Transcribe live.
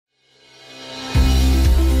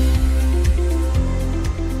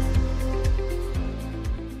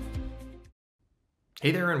Hey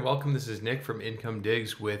there and welcome. This is Nick from Income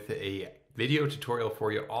Digs with a video tutorial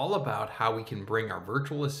for you all about how we can bring our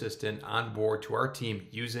virtual assistant on board to our team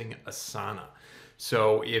using Asana.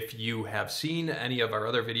 So if you have seen any of our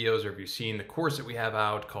other videos or if you've seen the course that we have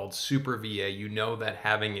out called Super VA, you know that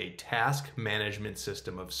having a task management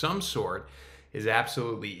system of some sort is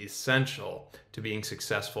absolutely essential to being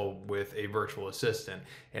successful with a virtual assistant.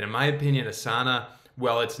 And in my opinion, Asana,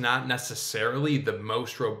 well, it's not necessarily the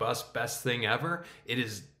most robust, best thing ever. It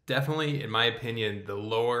is definitely, in my opinion, the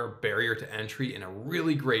lower barrier to entry and a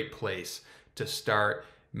really great place to start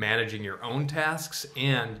managing your own tasks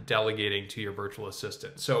and delegating to your virtual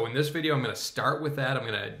assistant. So in this video, I'm going to start with that. I'm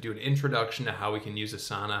going to do an introduction to how we can use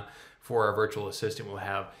Asana for our virtual assistant. We'll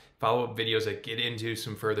have follow-up videos that get into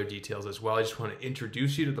some further details as well. I just want to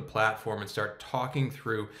introduce you to the platform and start talking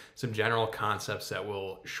through some general concepts that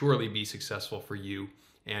will surely be successful for you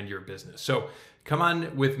and your business. So come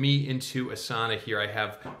on with me into Asana here. I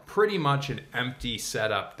have pretty much an empty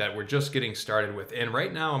setup that we're just getting started with. And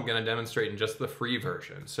right now I'm going to demonstrate in just the free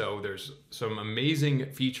version. So there's some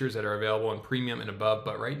amazing features that are available in premium and above,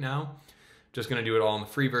 but right now, just going to do it all in the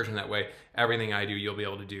free version. That way, everything I do, you'll be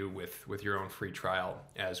able to do with your own free trial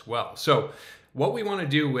as well. So what we want to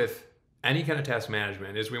do with any kind of task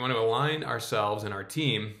management is we want to align ourselves and our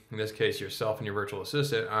team, in this case, yourself and your virtual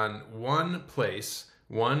assistant, on one place,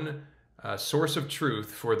 one source of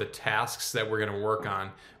truth for the tasks that we're going to work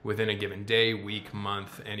on within a given day, week,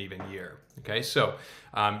 month, and even year. Okay, so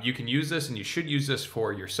you can use this and you should use this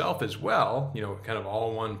for yourself as well, you know, kind of all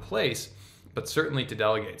in one place, but certainly to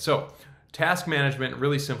delegate. So task management,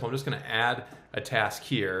 really simple. I'm just going to add a task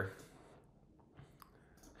here.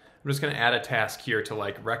 I'm just going to add a task here to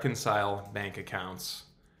like reconcile bank accounts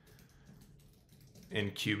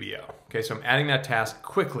in QBO. Okay, so I'm adding that task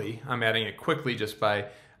quickly. I'm adding it quickly just by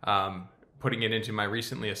putting it into my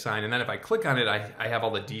recently assigned. And then if I click on it, I have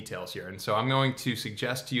all the details here. And so I'm going to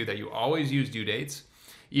suggest to you that you always use due dates.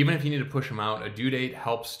 Even if you need to push them out, a due date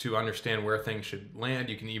helps to understand where things should land.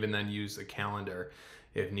 You can even then use the calendar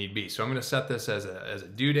if need be. So I'm going to set this as a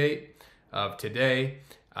due date of today.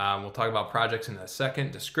 We'll talk about projects in a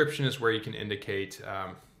second. Description is where you can indicate,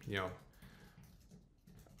 you know,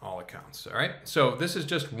 all accounts. All right. So this is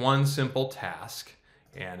just one simple task,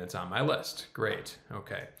 and it's on my list. Great.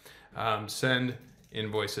 Okay. Send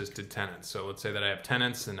invoices to tenants. So let's say that I have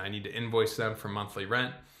tenants and I need to invoice them for monthly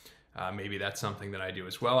rent. Maybe that's something that I do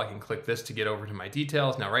as well. I can click this to get over to my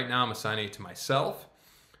details. Now, right now, I'm assigning it to myself,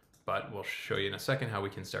 but we'll show you in a second how we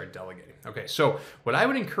can start delegating. Okay, so what I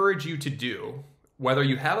would encourage you to do, whether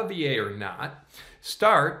you have a VA or not,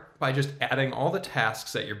 start by just adding all the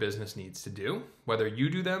tasks that your business needs to do, whether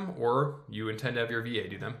you do them or you intend to have your VA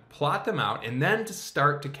do them, plot them out, and then to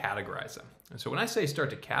start to categorize them. And so when I say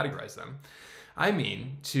start to categorize them, I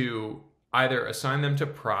mean to either assign them to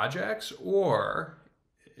projects, or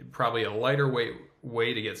probably a lighter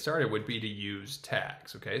way to get started would be to use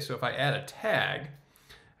tags. Okay, so if I add a tag,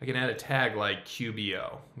 I can add a tag like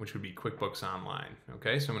QBO, which would be QuickBooks Online.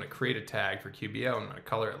 Okay, so I'm going to create a tag for QBO. I'm going to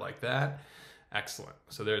color it like that. Excellent.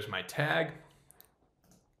 So there's my tag.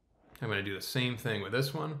 I'm going to do the same thing with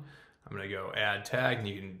this one. I'm going to go add tag,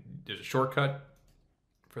 and there's a shortcut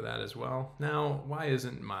for that as well. Now, why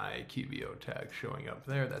isn't my QBO tag showing up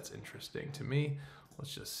there? That's interesting to me.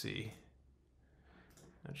 Let's just see.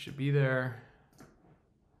 That should be there.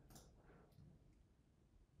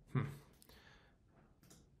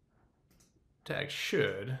 Tag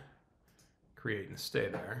should create and stay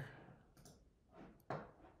there.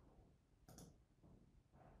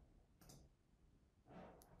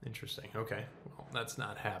 Interesting. Okay, well, that's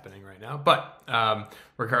not happening right now, but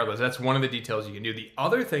regardless, that's one of the details you can do. The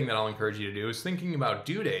other thing that I'll encourage you to do is thinking about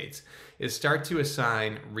due dates is start to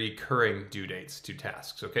assign recurring due dates to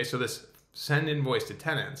tasks. Okay, so this send invoice to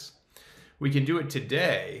tenants, we can do it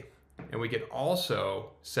today, and we can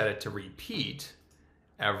also set it to repeat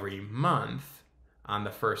every month on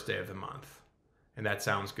the first day of the month. And that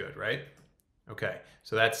sounds good, right? Okay,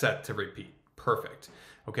 so that's set to repeat. Perfect.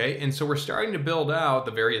 Okay, and so we're starting to build out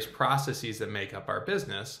the various processes that make up our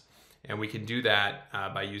business, and we can do that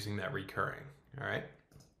by using that recurring. All right,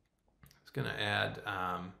 it's going to add.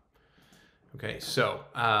 Okay, so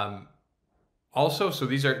also, so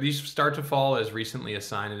these start to fall as recently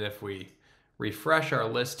assigned, and if we refresh our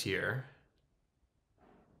list here,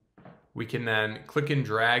 we can then click and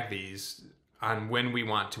drag these on when we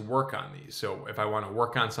want to work on these. So if I want to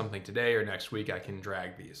work on something today or next week, I can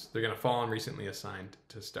drag these. They're going to fall on recently assigned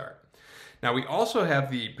to start. Now we also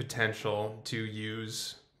have the potential to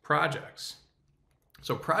use projects.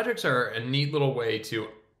 So projects are a neat little way to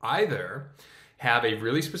either have a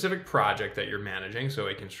really specific project that you're managing, so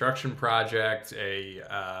a construction project,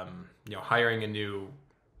 hiring a new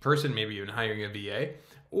person, maybe even hiring a VA,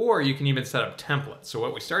 or you can even set up templates. So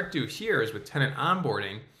what we start to do here is with tenant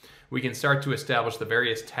onboarding, we can start to establish the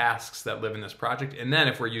various tasks that live in this project. And then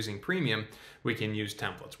if we're using premium, we can use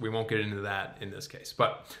templates. We won't get into that in this case,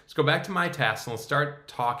 but let's go back to my tasks and let's start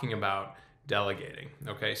talking about delegating.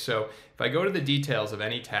 Okay, so if I go to the details of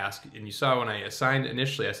any task, and you saw when I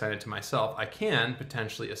initially assigned it to myself, I can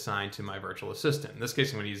potentially assign to my virtual assistant. In this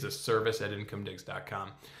case, I'm going to use this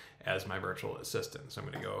service@incomedigs.com as my virtual assistant. So I'm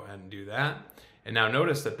going to go ahead and do that. And now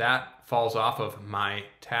notice that that falls off of my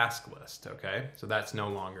task list, okay? So that's no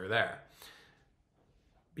longer there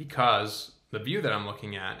because the view that I'm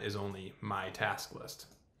looking at is only my task list.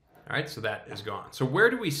 All right, so that is gone. So where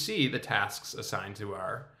do we see the tasks assigned to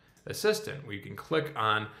our assistant? We can click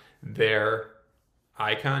on their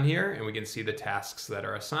icon here and we can see the tasks that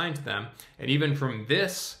are assigned to them. And even from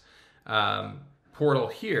this portal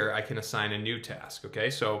here, I can assign a new task, okay?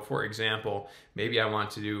 So for example, maybe I want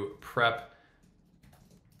to do prep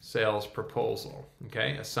sales proposal,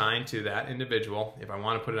 okay? Assign to that individual. If I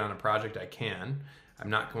want to put it on a project, I can. I'm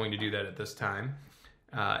not going to do that at this time.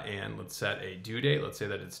 And let's set a due date. Let's say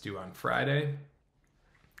that it's due on Friday,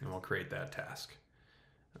 and we'll create that task,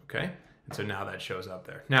 okay? And so now that shows up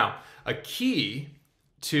there. Now, a key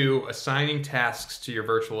to assigning tasks to your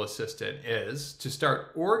virtual assistant is to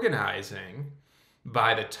start organizing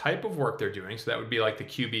by the type of work they're doing. So that would be like the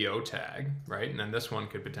QBO tag, right? And then this one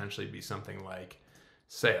could potentially be something like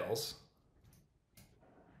sales.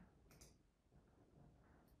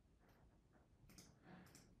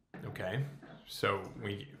 Okay, so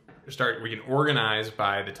we can organize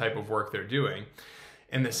by the type of work they're doing.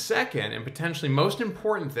 And the second and potentially most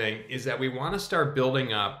important thing is that we want to start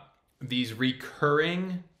building up these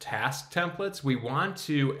recurring task templates. We want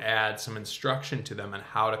to add some instruction to them on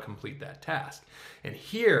how to complete that task. And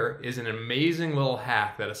here is an amazing little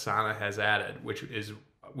hack that Asana has added, which is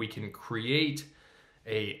we can create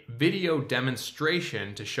a video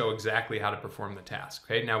demonstration to show exactly how to perform the task.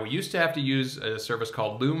 Okay, now we used to have to use a service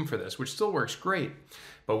called Loom for this, which still works great,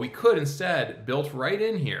 but we could instead, built right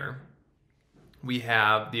in here, we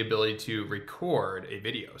have the ability to record a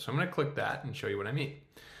video. So I'm going to click that and show you what I mean.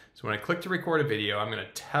 So when I click to record a video, I'm going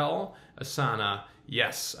to tell Asana,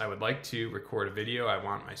 yes, I would like to record a video. I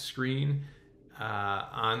want my screen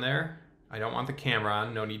on there. I don't want the camera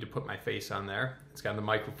on, no need to put my face on there. It's got the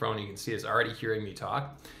microphone, you can see it's already hearing me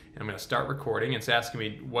talk. And I'm gonna start recording. It's asking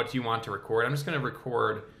me, what do you want to record? I'm just gonna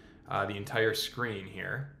record the entire screen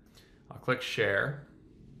here. I'll click share,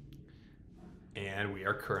 and we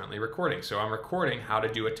are currently recording. So I'm recording how to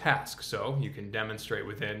do a task. So you can demonstrate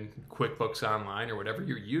within QuickBooks Online or whatever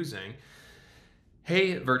you're using.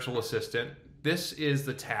 Hey, virtual assistant, this is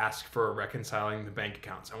the task for reconciling the bank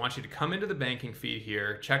accounts. I want you to come into the banking feed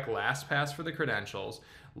here, check LastPass for the credentials,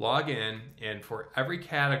 log in, and for every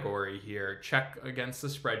category here, check against the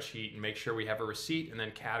spreadsheet and make sure we have a receipt, and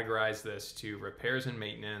then categorize this to repairs and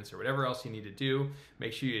maintenance or whatever else you need to do.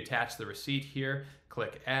 Make sure you attach the receipt here,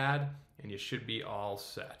 click add, and you should be all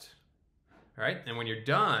set. All right, and when you're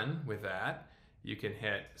done with that, you can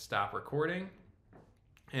hit stop recording,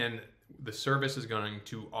 and the service is going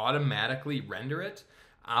to automatically render it,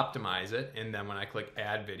 optimize it, and then when I click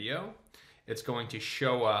add video, it's going to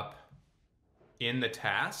show up in the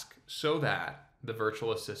task so that the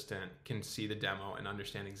virtual assistant can see the demo and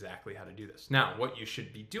understand exactly how to do this. Now, what you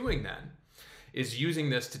should be doing then is using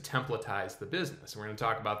this to templatize the business. And we're going to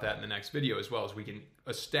talk about that in the next video as well, as we can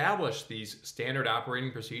establish these standard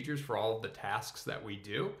operating procedures for all of the tasks that we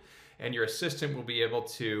do, and your assistant will be able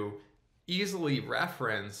to easily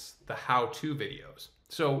reference the how-to videos.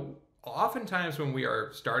 So oftentimes when we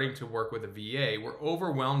are starting to work with a VA, we're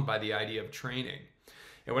overwhelmed by the idea of training.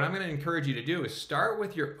 And what I'm going to encourage you to do is start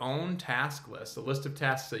with your own task list, a list of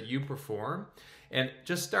tasks that you perform, and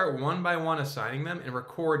just start one by one assigning them and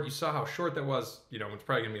record. You saw how short that was. You know, it's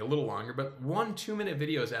probably going to be a little longer, but 1-2 minute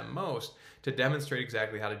videos at most to demonstrate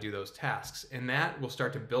exactly how to do those tasks. And that will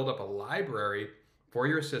start to build up a library for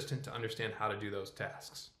your assistant to understand how to do those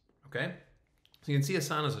tasks. Okay? So you can see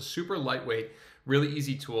Asana is a super lightweight, really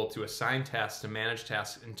easy tool to assign tasks, to manage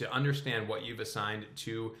tasks, and to understand what you've assigned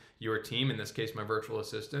to your team, in this case, my virtual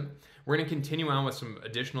assistant. We're going to continue on with some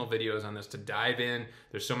additional videos on this to dive in.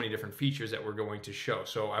 There's so many different features that we're going to show.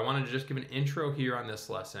 So I wanted to just give an intro here on this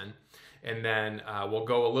lesson, and then we'll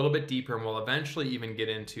go a little bit deeper, and we'll eventually even get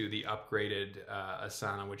into the upgraded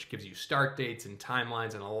Asana, which gives you start dates and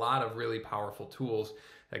timelines and a lot of really powerful tools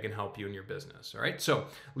that can help you in your business. All right, so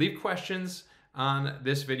leave questions on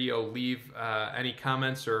this video. Leave any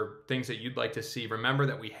comments or things that you'd like to see. Remember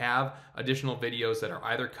that we have additional videos that are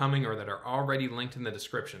either coming or that are already linked in the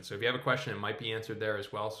description. So if you have a question, it might be answered there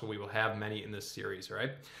as well. So we will have many in this series, all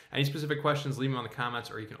right? Any specific questions, leave them on the comments,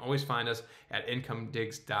 or you can always find us at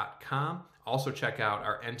incomedigs.com. Also check out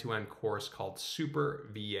our end-to-end course called Super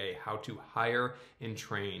VA, how to hire and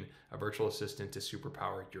train a virtual assistant to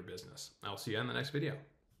superpower your business. I'll see you in the next video.